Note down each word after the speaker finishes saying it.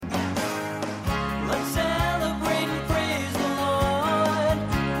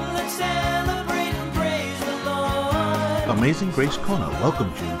Amazing Grace Kona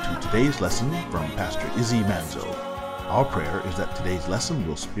welcomes you to today's lesson from Pastor Izzy Manzo. Our prayer is that today's lesson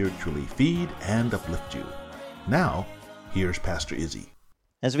will spiritually feed and uplift you. Now, here's Pastor Izzy.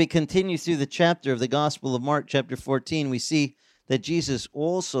 As we continue through the chapter of the Gospel of Mark, chapter 14, we see that Jesus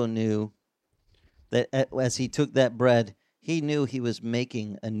also knew that as he took that bread, he knew he was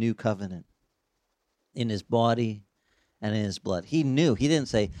making a new covenant in his body and in his blood. He knew. He didn't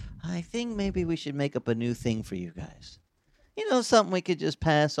say, I think maybe we should make up a new thing for you guys. Something we could just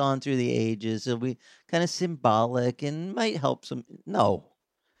pass on through the ages. It'll be kind of symbolic and might help some. No.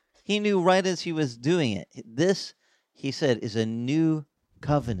 He knew right as he was doing it. This, he said, is a new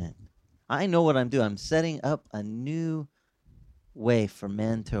covenant. I know what I'm doing. I'm setting up a new way for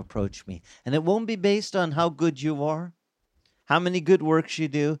man to approach me. And it won't be based on how good you are, how many good works you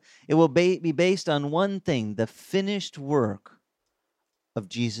do. It will be based on one thing, the finished work of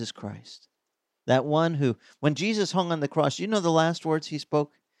Jesus Christ. That one who, when Jesus hung on the cross, you know the last words he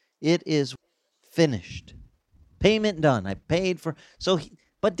spoke? It is finished. Payment done. I paid for.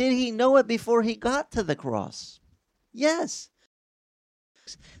 But did he know it before he got to the cross? Yes.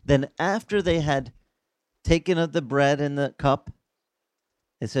 Then after they had taken of the bread and the cup,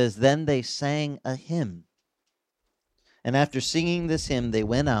 it says, then they sang a hymn. And after singing this hymn, they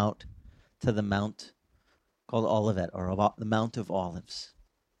went out to the mount called Olivet, or the Mount of Olives.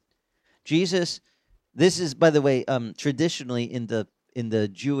 Jesus, this is, by the way, traditionally in the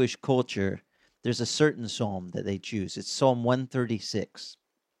Jewish culture, there's a certain psalm that they choose. It's Psalm 136.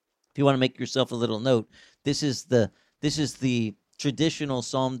 If you want to make yourself a little note, this is the traditional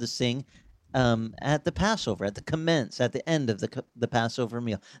psalm to sing at the Passover, at the end of the Passover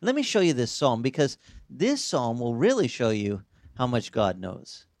meal. Let me show you this psalm, because this psalm will really show you how much God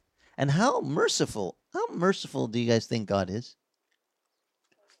knows and how merciful do you guys think God is?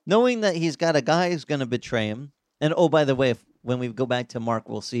 Knowing that he's got a guy who's going to betray him. And oh, by the way, when we go back to Mark,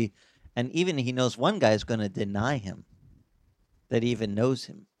 we'll see, and even he knows one guy is going to deny him, that even knows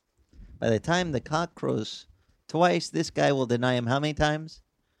him. By the time the cock crows twice, this guy will deny him how many times?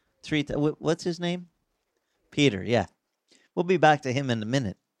 3 times. What's his name? Peter, yeah. We'll be back to him in a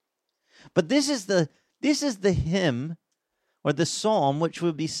minute. But this is the hymn or the psalm which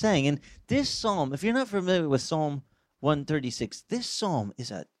we'll be saying. And this psalm, if you're not familiar with Psalm 136, this psalm is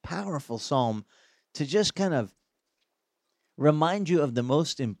a powerful psalm to just kind of remind you of the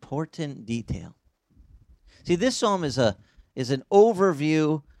most important detail. See, this psalm is an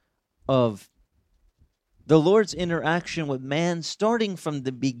overview of the Lord's interaction with man starting from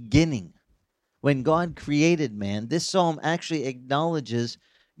the beginning. When God created man, this psalm actually acknowledges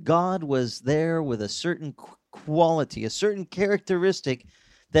God was there with a certain quality, a certain characteristic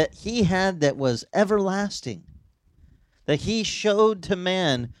that he had that was everlasting, that he showed to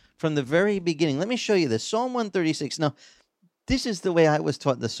man from the very beginning. Let me show you this. Psalm 136. Now, this is the way I was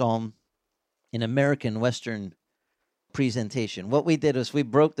taught the psalm in American Western presentation. What we did was we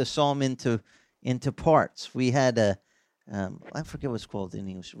broke the psalm into parts. We had I forget what's called in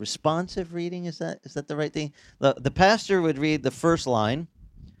English, responsive reading. Is that the right thing? The pastor would read the first line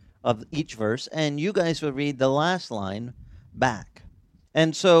of each verse, and you guys would read the last line back.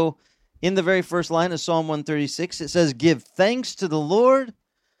 And so in the very first line of Psalm 136, it says, give thanks to the Lord,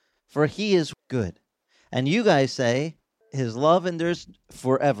 for he is good. And you guys say, his love endures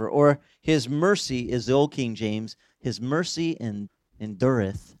forever, or his mercy is the old King James, his mercy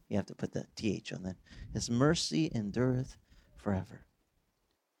endureth. You have to put the TH on that. His mercy endureth forever.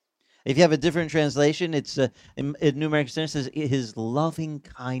 If you have a different translation, it's in New American Standard, it says his loving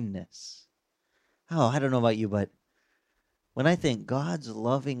kindness. Oh, I don't know about you, but when I think God's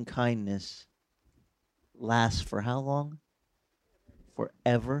loving kindness lasts for how long?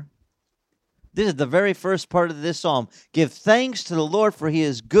 Forever. This is the very first part of this psalm. Give thanks to the Lord, for he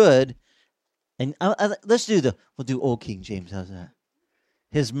is good. And we'll do old King James. How's that?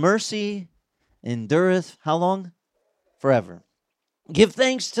 His mercy endureth how long? Forever. Give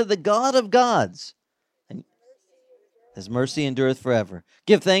thanks to the God of gods. And his mercy endureth forever.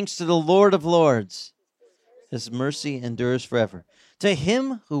 Give thanks to the Lord of lords. His mercy endures forever. To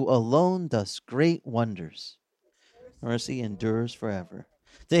him who alone does great wonders. Mercy endures forever.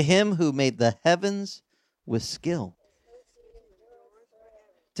 To him who made the heavens with skill.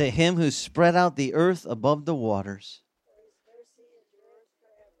 To him who spread out the earth above the waters.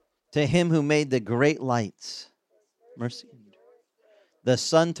 To him who made the great lights. Mercy. The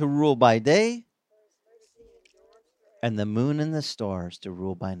sun to rule by day. And the moon and the stars to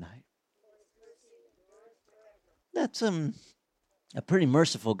rule by night. That's a pretty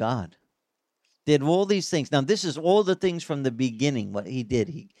merciful God. Did all these things. Now, this is all the things from the beginning, what he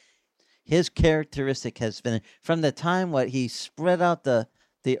did. His characteristic has been from the time what he spread out the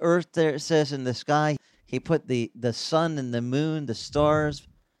earth there, it says, in the sky. He put the sun and the moon, the stars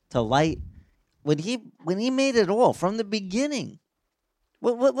to light. When he made it all from the beginning.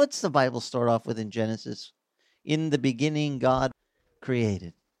 What's the Bible start off with in Genesis? In the beginning, God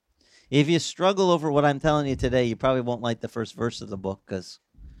created. If you struggle over what I'm telling you today, you probably won't like the first verse of the book, because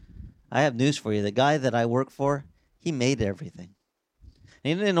I have news for you. The guy that I work for, he made everything.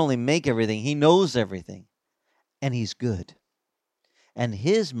 He didn't only make everything, he knows everything. And he's good. And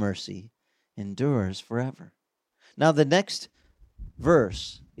his mercy endures forever. Now, the next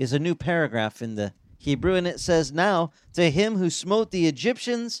verse is a new paragraph in the Hebrew, and it says, now, to him who smote the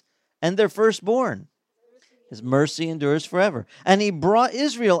Egyptians and their firstborn, his mercy endures forever. And he brought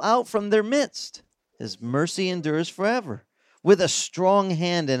Israel out from their midst. His mercy endures forever. With a strong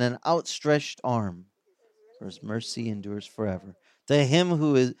hand and an outstretched arm. For his mercy endures forever. To him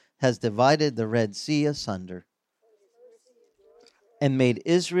who has divided the Red Sea asunder. And made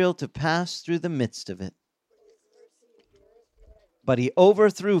Israel to pass through the midst of it. But he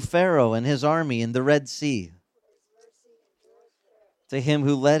overthrew Pharaoh and his army in the Red Sea. To him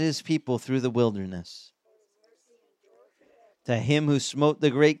who led his people through the wilderness. To him who smote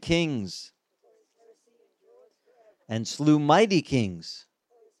the great kings and slew mighty kings.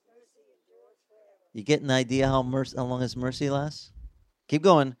 You get an idea how long his mercy lasts? Keep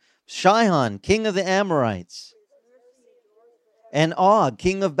going. Sihon, king of the Amorites, and Og,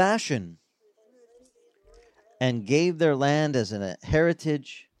 king of Bashan, and gave their land as a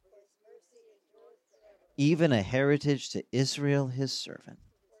heritage, even a heritage to Israel his servant.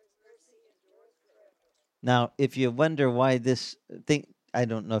 Now, if you wonder why this thing, I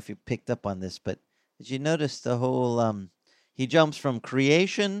don't know if you picked up on this, but did you notice the whole, he jumps from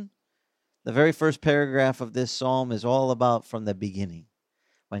creation. The very first paragraph of this psalm is all about from the beginning,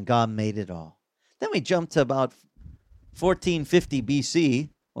 when God made it all. Then we jump to about 1450 BC,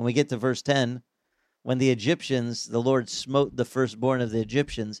 when we get to verse 10, when the Egyptians, the Lord smote the firstborn of the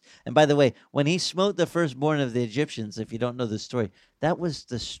Egyptians. And by the way, when he smote the firstborn of the Egyptians, if you don't know the story, that was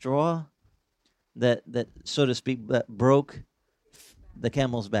the straw that so to speak, that broke the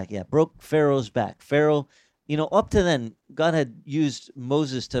camel's back. Yeah, broke Pharaoh's back. Pharaoh, up to then, God had used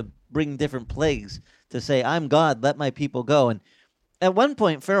Moses to bring different plagues to say, I'm God, let my people go. And at one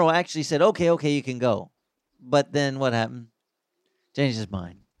point, Pharaoh actually said, okay, you can go. But then what happened? Changed his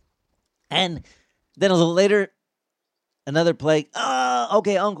mind. And then a little later, another plague.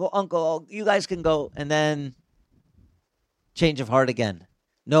 Okay, uncle, you guys can go. And then change of heart again.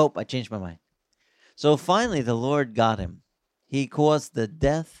 Nope, I changed my mind. So finally, the Lord got him. He caused the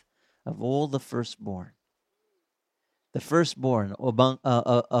death of all the firstborn. The firstborn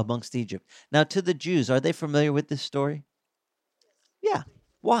amongst Egypt. Now, to the Jews, are they familiar with this story? Yeah.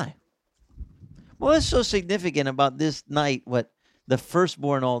 Why? What's so significant about this night, what the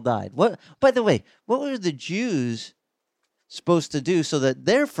firstborn all died? What? By the way, what were the Jews supposed to do so that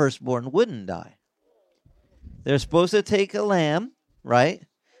their firstborn wouldn't die? They're supposed to take a lamb, right?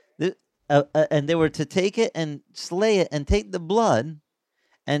 And they were to take it and slay it and take the blood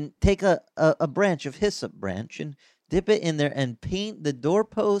and take a branch of hyssop branch and dip it in there and paint the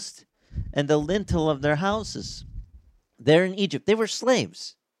doorpost and the lintel of their houses. There in Egypt, they were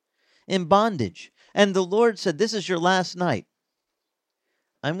slaves in bondage. And the Lord said, this is your last night.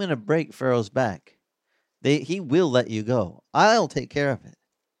 I'm going to break Pharaoh's back. He will let you go. I'll take care of it.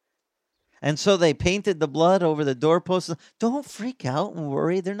 And so they painted the blood over the doorposts. Don't freak out and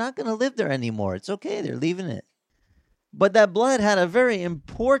worry. They're not going to live there anymore. It's okay. They're leaving it. But that blood had a very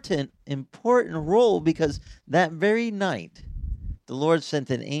important role, because that very night, the Lord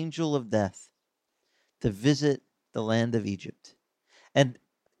sent an angel of death to visit the land of Egypt. And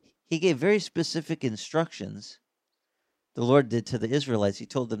he gave very specific instructions, the Lord did, to the Israelites. He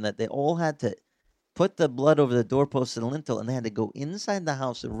told them that they all had to put the blood over the doorpost and the lintel, and they had to go inside the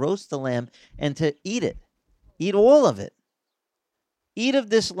house and roast the lamb and to eat it. Eat all of it. Eat of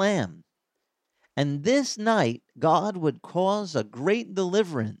this lamb. And this night, God would cause a great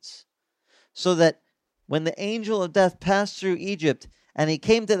deliverance, so that when the angel of death passed through Egypt and he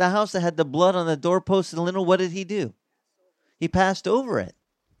came to the house that had the blood on the doorpost and the lintel, what did he do? He passed over it.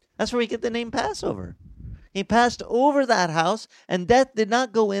 That's where we get the name Passover. He passed over that house, and death did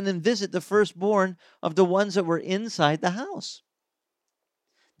not go in and visit the firstborn of the ones that were inside the house.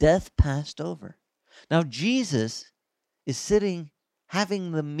 Death passed over. Now Jesus is sitting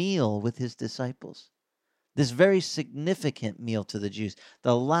having the meal with his disciples. This very significant meal to the Jews.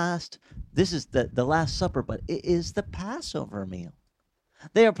 This is the Last Supper, but it is the Passover meal.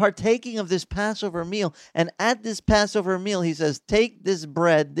 They are partaking of this Passover meal. And at this Passover meal, he says, take this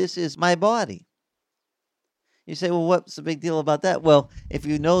bread. This is my body. You say, well, what's the big deal about that? Well, if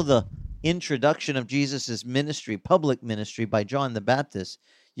you know the introduction of Jesus' ministry, public ministry by John the Baptist,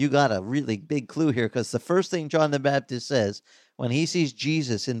 you got a really big clue here, because the first thing John the Baptist says when he sees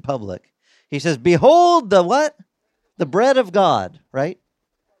Jesus in public, he says, behold the what? The bread of God, right?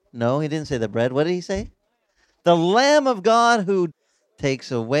 No, he didn't say the bread. What did he say? The Lamb of God who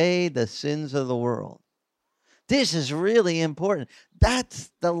takes away the sins of the world. This is really important.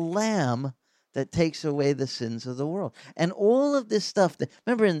 That's the Lamb that takes away the sins of the world. And all of this stuff,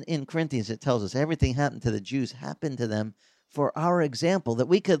 remember in Corinthians it tells us everything happened to the Jews happened to them for our example, that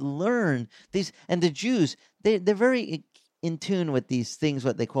we could learn these. And the Jews, they're very in tune with these things,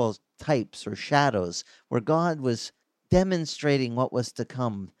 what they call types or shadows, where God was demonstrating what was to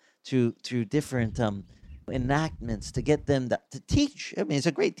come through different enactments to get them to teach. I mean, it's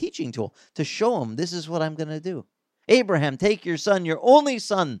a great teaching tool to show them, this is what I'm going to do. Abraham, take your son, your only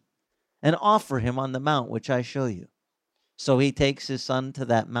son, and offer him on the mount which I show you. So he takes his son to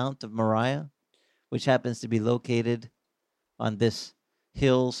that Mount of Moriah, which happens to be located on this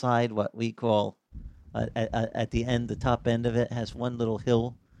hillside, what we call, at the end, the top end of it has one little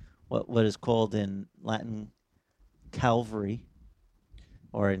hill, what is called in Latin Calvary,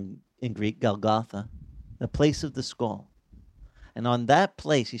 or in Greek Golgotha, the place of the skull. And on that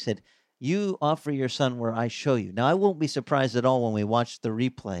place, he said, you offer your son where I show you. Now, I won't be surprised at all when we watch the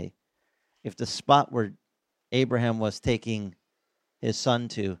replay if the spot where Abraham was taking his son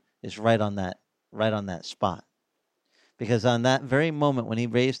to is right on that spot. Because on that very moment when he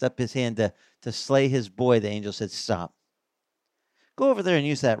raised up his hand to slay his boy, the angel said, stop. Go over there and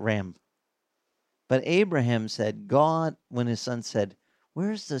use that ram. But Abraham said, God, when his son said,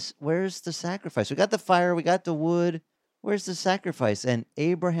 where's the sacrifice? We got the fire, we got the wood. Where's the sacrifice? And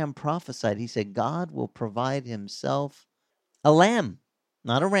Abraham prophesied. He said, God will provide himself a lamb,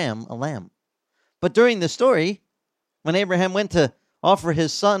 not a ram, a lamb. But during the story, when Abraham went to offer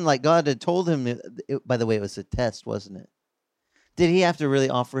his son like God had told him, by the way, it was a test, wasn't it? Did he have to really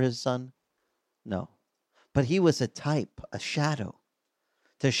offer his son? No. But he was a type, a shadow,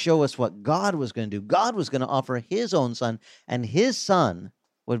 to show us what God was going to do. God was going to offer his own son, and his son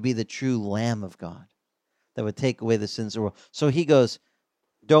would be the true Lamb of God that would take away the sins of the world. So he goes,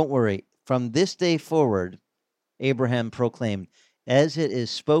 don't worry. From this day forward, Abraham proclaimed, as it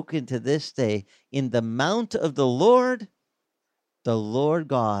is spoken to this day, in the mount of the Lord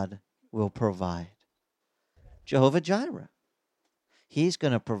God will provide. Jehovah Jireh. He's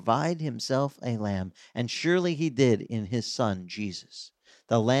going to provide himself a lamb. And surely he did in his son, Jesus,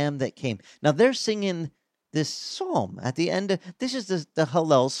 the lamb that came. Now they're singing this psalm at the end. This is the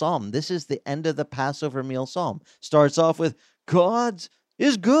Hallel psalm. This is the end of the Passover meal psalm. Starts off with, God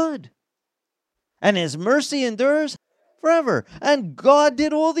is good, and his mercy endures forever. And God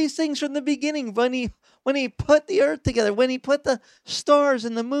did all these things from the beginning when he put the earth together, when he put the stars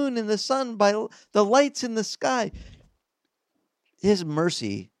and the moon and the sun by the lights in the sky. His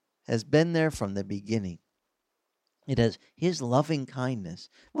mercy has been there from the beginning. It has his loving kindness.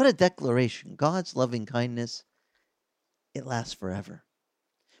 What a declaration. God's loving kindness, it lasts forever.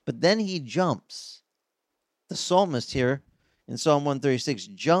 But then he jumps. The psalmist here in Psalm 136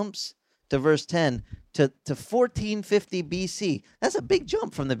 jumps to verse 10 to 1450 BC. That's a big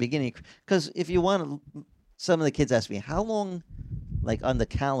jump from the beginning. Because if you want to, some of the kids ask me, how long, like on the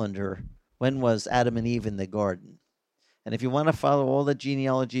calendar, when was Adam and Eve in the garden? And if you want to follow all the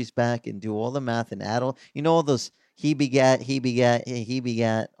genealogies back and do all the math and add all, all those he begat,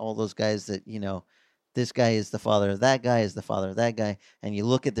 all those guys that, this guy is the father of that guy, is the father of that guy, and you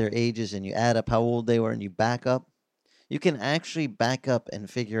look at their ages and you add up how old they were and you back up, you can actually back up and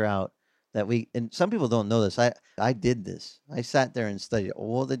figure out that and some people don't know this. I did this. I sat there and studied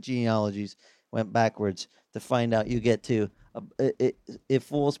all the genealogies, went backwards to find out you get to, it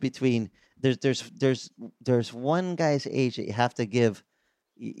falls between, there's one guy's age that you have to give,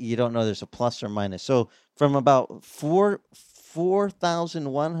 you don't know, there's a plus or minus. So from about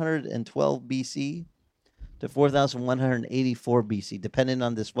 4,112 BC to 4,184 BC, depending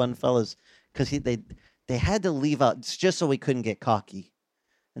on this one fella's, because they had to leave out just so we couldn't get cocky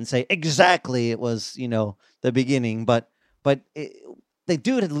and say exactly it was the beginning, but the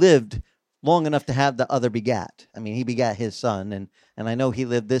dude had lived long enough to have the other begat. I mean, he begat his son, and I know he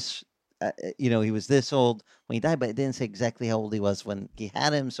lived this. He was this old when he died, but it didn't say exactly how old he was when he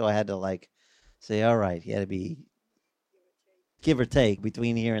had him. So I had to say, all right, he had to be give or take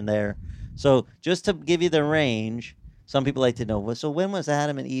between here and there. So just to give you the range, some people like to know, well, so when was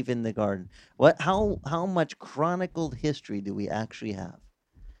Adam and Eve in the garden? How much chronicled history do we actually have?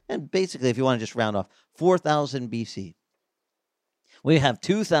 And basically, if you want to just round off, 4,000 BC. We have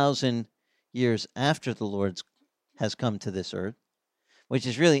 2,000 years after the Lord has come to this earth, which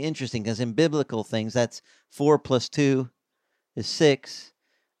is really interesting because in biblical things, that's 4 plus 2 is 6.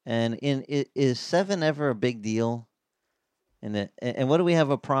 And is 7 ever a big deal? And what do we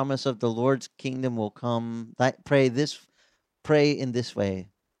have a promise of? The Lord's kingdom will come. Pray in this way.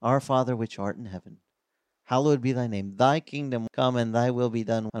 Our Father which art in heaven, hallowed be thy name. Thy kingdom come and thy will be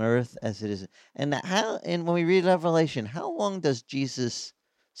done on earth as it is. And when we read Revelation, how long does Jesus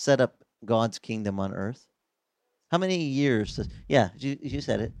set up God's kingdom on earth? How many years? You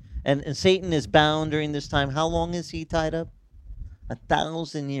said it. And Satan is bound during this time. How long is he tied up?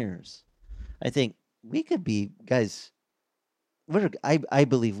 1,000 years. I think we could be, guys, I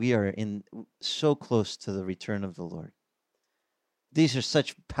believe we are in so close to the return of the Lord. These are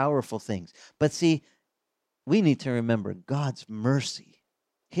such powerful things. But see, we need to remember God's mercy,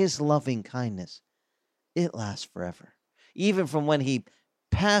 his loving kindness. It lasts forever. Even from when he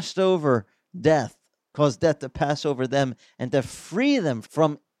passed over death, caused death to pass over them and to free them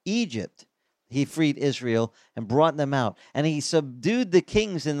from Egypt. He freed Israel and brought them out. And he subdued the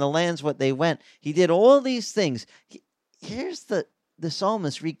kings in the lands what they went. He did all these things. Here's the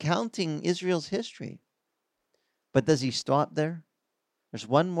psalmist recounting Israel's history. But does he stop there? There's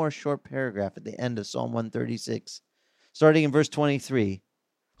one more short paragraph at the end of Psalm 136, starting in verse 23.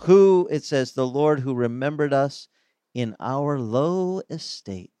 Who, it says, the Lord who remembered us in our low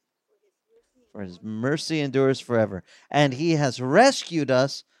estate, for his mercy endures forever. And he has rescued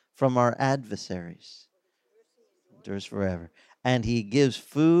us from our adversaries. Endures forever. And he gives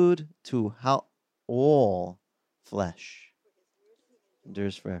food to all flesh.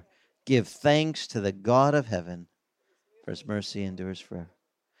 Endures forever. Give thanks to the God of heaven, for his mercy endures forever.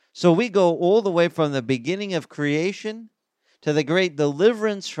 So we go all the way from the beginning of creation to the great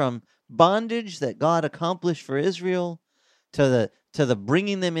deliverance from bondage that God accomplished for Israel, to the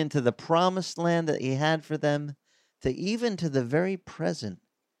bringing them into the promised land that he had for them, to even to the very present,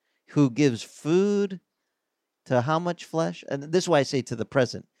 who gives food to how much flesh? And this is why I say to the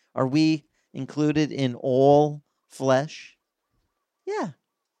present. Are we included in all flesh? Yeah.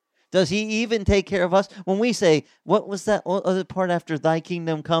 Does he even take care of us? When we say, what was that other part after thy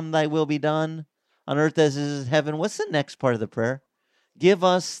kingdom come, thy will be done on earth as it is in heaven? What's the next part of the prayer? Give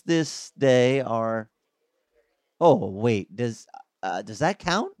us this day our... Oh, wait. Does that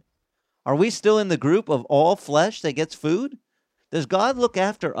count? Are we still in the group of all flesh that gets food? Does God look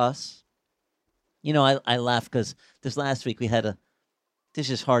after us? You know, I laugh because this last week this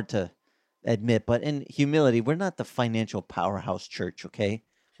is hard to admit, but in humility, we're not the financial powerhouse church, okay,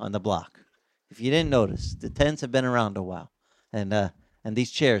 on the block. If you didn't notice, the tents have been around a while, and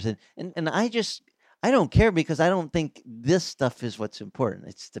these chairs, and I don't care because I don't think this stuff is what's important.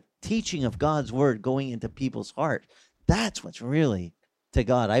 It's the teaching of God's word going into people's heart. That's what's really, to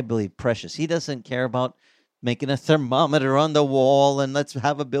God, I believe, precious. He doesn't care about making a thermometer on the wall and let's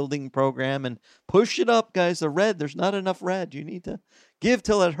have a building program and push it up, guys. There's not enough red. You need to give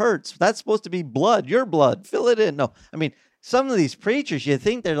till it hurts. That's supposed to be blood, your blood. Fill it in. No, I mean, some of these preachers, you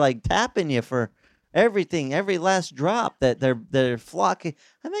think they're like tapping you for everything, every last drop that they're flocking.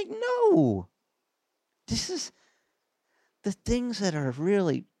 I'm like, no. This is the things that are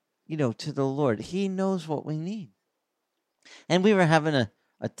really, to the Lord. He knows what we need. And we were having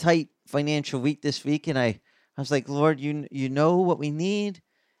a tight financial week this week, and I was like, Lord, you know what we need,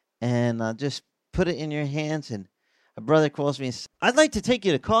 and I'll just put it in your hands. And a brother calls me and says, I'd like to take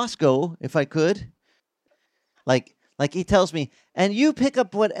you to Costco if I could. Like he tells me, and you pick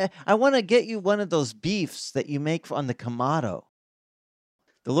up I want to get you one of those beefs that you make on the Kamado.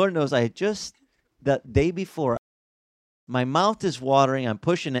 The Lord knows the day before, my mouth is watering. I'm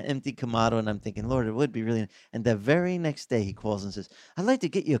pushing an empty Kamado, and I'm thinking, Lord, it would be really... And the very next day, he calls and says, I'd like to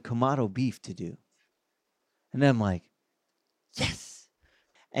get you a Kamado beef to do. And then I'm like, yes.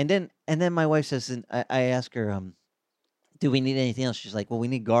 And then my wife says, and I ask her, do we need anything else? She's like, well, we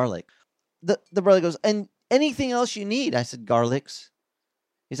need garlic. The brother goes, and anything else you need? I said, garlics.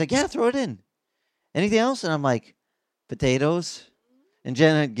 He's like, yeah, throw it in. Anything else? And I'm like, potatoes. And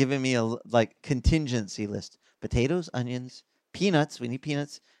Jen had given me a contingency list. Potatoes, onions, peanuts. We need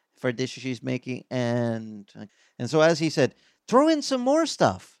peanuts for a dish she's making. And so as he said, throw in some more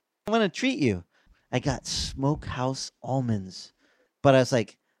stuff. I'm going to treat you. I got smokehouse almonds. But I was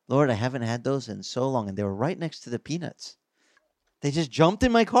like, Lord, I haven't had those in so long. And they were right next to the peanuts. They just jumped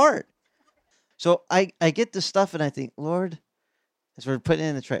in my cart. So I get the stuff and I think, Lord, as we're putting it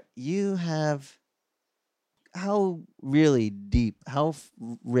in the tray, you have how really deep, how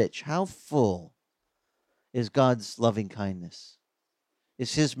rich, how full is God's loving kindness?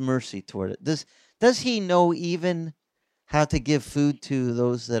 is his mercy toward it. Does he know even how to give food to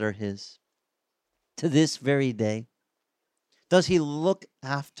those that are his? To this very day? Does he look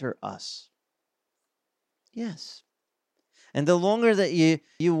after us? Yes. And the longer that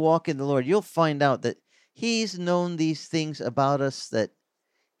you walk in the Lord, you'll find out that he's known these things about us, that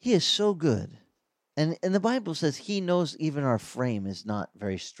he is so good. And the Bible says he knows even our frame is not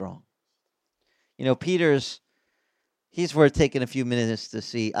very strong. You know, he's worth taking a few minutes to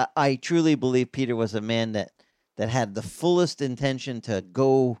see. I truly believe Peter was a man that had the fullest intention to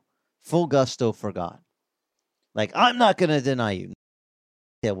go full gusto for God. Like, I'm not going to deny you.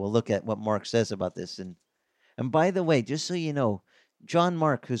 Yeah, we'll look at what Mark says about this. And by the way, just so you know, John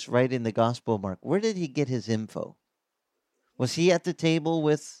Mark, who's writing the Gospel of Mark, where did he get his info? Was he at the table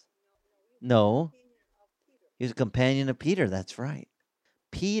with? No. He was a companion of Peter. That's right.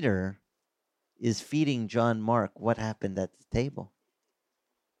 Peter is feeding John Mark what happened at the table.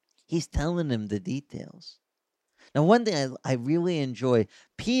 He's telling him the details. Now, one thing I really enjoy,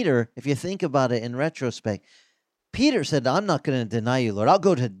 Peter, if you think about it in retrospect, Peter said, I'm not going to deny you, Lord. I'll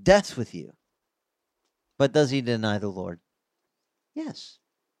go to death with you. But does he deny the Lord? Yes.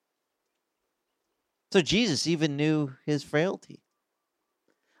 So Jesus even knew his frailty.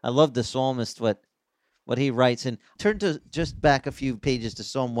 I love the psalmist, what he writes. And turn to just back a few pages to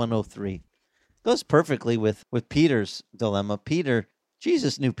Psalm 103. Goes perfectly with Peter's dilemma.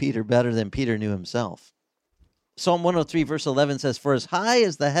 Jesus knew Peter better than Peter knew himself. Psalm 103 verse 11 says, for as high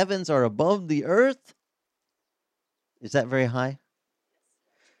as the heavens are above the earth, is that very high?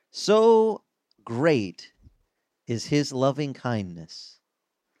 So great is his loving kindness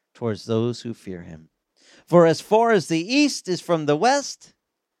towards those who fear him. For as far as the east is from the west,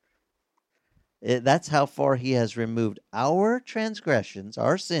 that's how far he has removed our transgressions,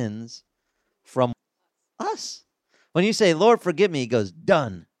 our sins, from us. When you say, Lord, forgive me, he goes,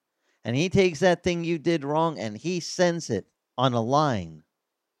 done. And he takes that thing you did wrong and he sends it on a line.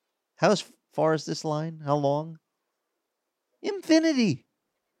 How far is this line? How long? Infinity.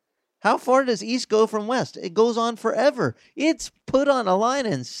 How far does east go from west? It goes on forever. It's put on a line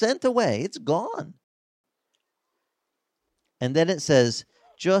and sent away. It's gone. And then it says,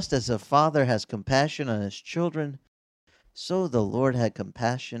 just as a father has compassion on his children, so the Lord had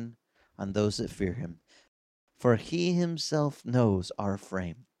compassion on those that fear him. For he himself knows our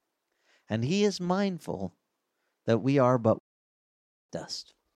frame, and he is mindful that we are but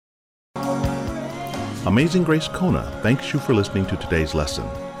dust. Amazing Grace Kona thanks you for listening to today's lesson.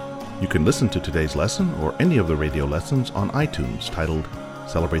 You can listen to today's lesson or any of the radio lessons on iTunes titled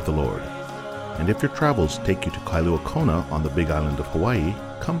Celebrate the Lord. And if your travels take you to Kailua Kona on the Big Island of Hawaii,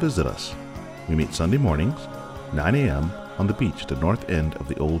 come visit us. We meet Sunday mornings, 9 a.m. on the beach at the north end of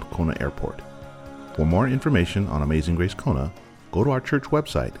the old Kona Airport. For more information on Amazing Grace Kona, go to our church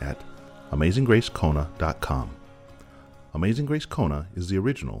website at amazinggracekona.com. Amazing Grace Kona is the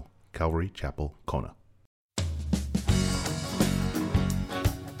original Calvary Chapel Kona.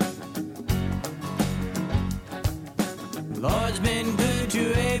 Lord's been good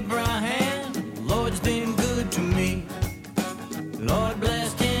to Abraham. Lord's been good to me. Lord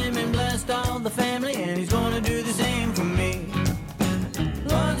blessed him and blessed all the family, and he's gonna do the same for me.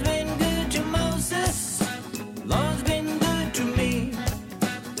 Lord's been good to Moses. Lord's been good to me.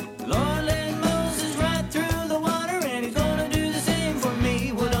 Lord led Moses right through the water, and he's gonna do the same for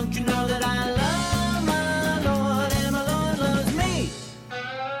me. Well, don't you know that I love my Lord, and my Lord loves me?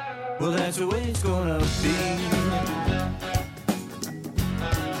 Well, that's the way it's gonna be.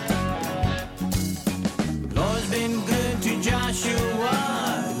 Been good to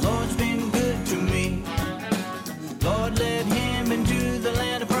Joshua, Lord's been good to me. Lord led him into the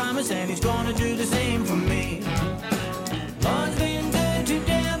land of promise, and he's gonna do the same for me. Lord's been good to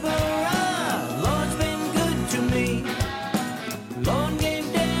Deborah, Lord's been good to me. Lord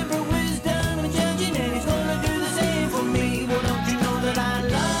gave Deborah wisdom and judging, and he's gonna do the same for me. Well, don't you know that I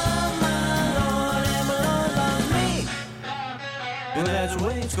love my Lord, and my Lord loves me? Well, that's the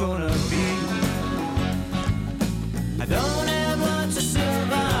way it's gonna be. I don't